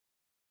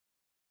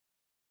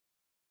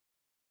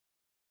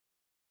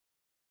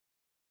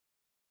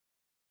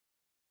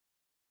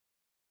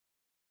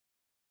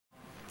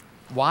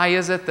Why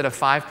is it that a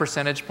 5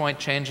 percentage point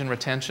change in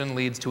retention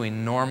leads to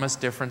enormous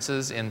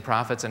differences in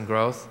profits and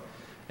growth?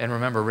 And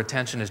remember,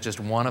 retention is just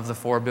one of the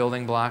 4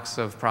 building blocks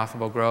of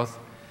profitable growth.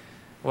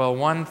 Well,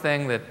 one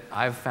thing that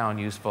I've found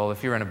useful,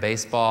 if you're in a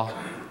baseball,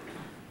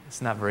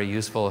 it's not very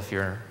useful if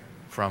you're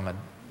from a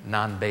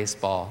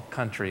non-baseball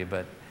country,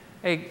 but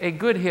a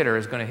good hitter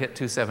is going to hit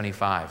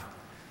 275.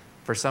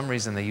 For some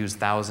reason, they use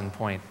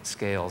 1,000-point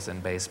scales in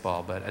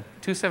baseball, but a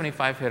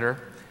 275 hitter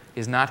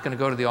is not going to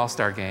go to the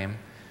All-Star game.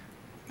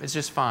 It's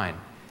just fine.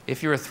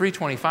 If you're a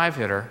 325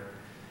 hitter,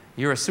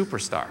 you're a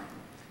superstar.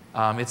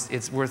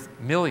 It's worth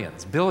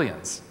millions,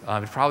 billions.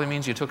 It probably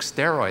means you took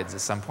steroids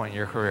at some point in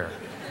your career.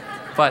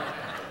 But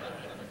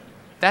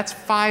that's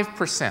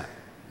 5%.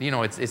 You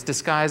know, it's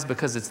disguised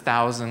because it's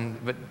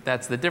 1,000, but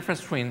that's the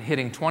difference between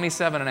hitting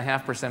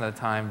 27.5% of the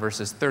time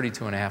versus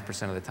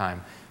 32.5% of the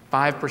time.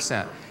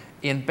 5%.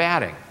 In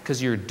batting,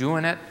 because you're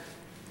doing it,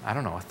 I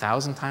don't know,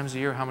 1,000 times a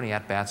year, how many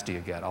at-bats do you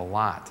get? A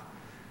lot.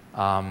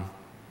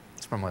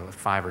 It's probably like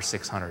 500 or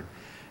 600.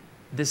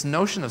 This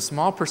notion of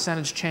small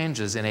percentage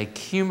changes in a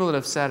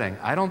cumulative setting,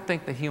 I don't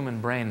think the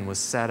human brain was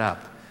set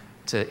up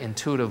to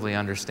intuitively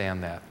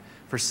understand that.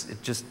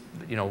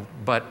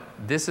 But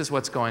this is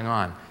what's going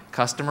on.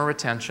 Customer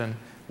retention,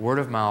 word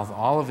of mouth,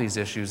 all of these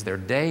issues, they're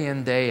day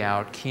in, day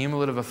out,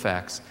 cumulative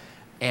effects,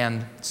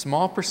 and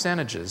small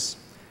percentages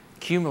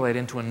accumulate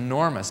into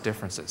enormous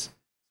differences.